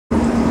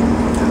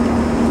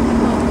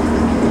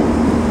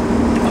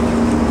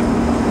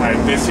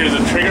here's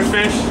a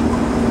triggerfish.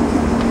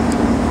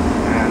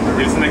 And the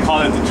reason they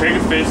call it the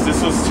triggerfish,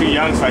 this was too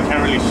young, so I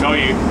can't really show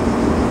you.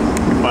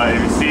 But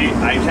you see,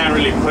 I can't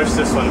really push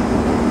this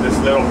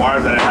little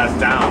barb that it has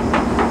down.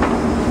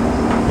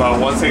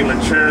 But once it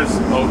matures,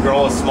 it'll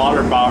grow a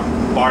smaller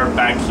barb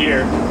back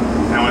here.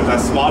 And with that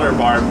smaller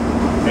barb,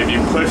 if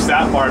you push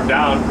that barb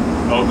down,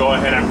 it'll go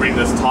ahead and bring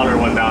this taller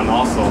one down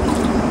also.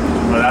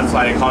 So that's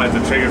why they call it the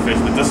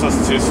triggerfish. But this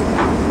one's too,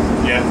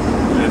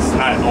 it's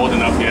not old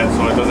enough yet,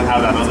 so it doesn't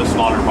have that other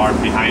smaller barb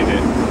behind it.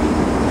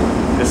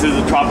 This is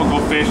a tropical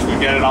fish. We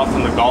get it out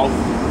from the Gulf.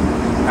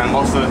 And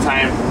most of the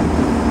time,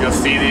 you'll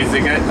see these. They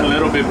get a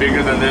little bit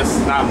bigger than this,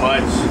 not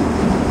much.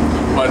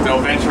 But they'll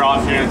venture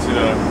off here into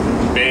the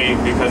bay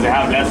because they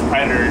have less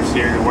predators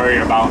here to worry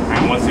about,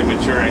 and once they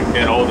mature and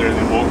get older,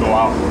 then we'll go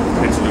out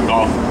into the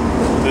Gulf.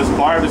 This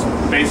barb is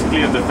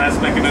basically a defense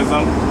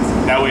mechanism.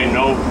 That way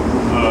no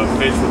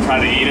fish will try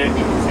to eat it.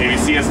 If you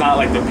see, it's not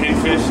like the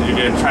pinfish. If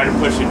you try to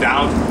push it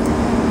down,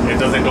 it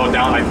doesn't go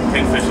down like the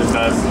pinfishes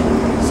does.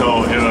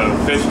 So if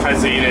a fish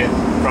tries to eat it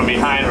from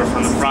behind or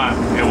from the front,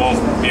 it won't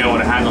be able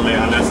to handle it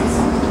unless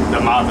the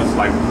mouth is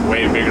like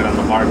way bigger than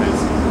the barb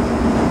is.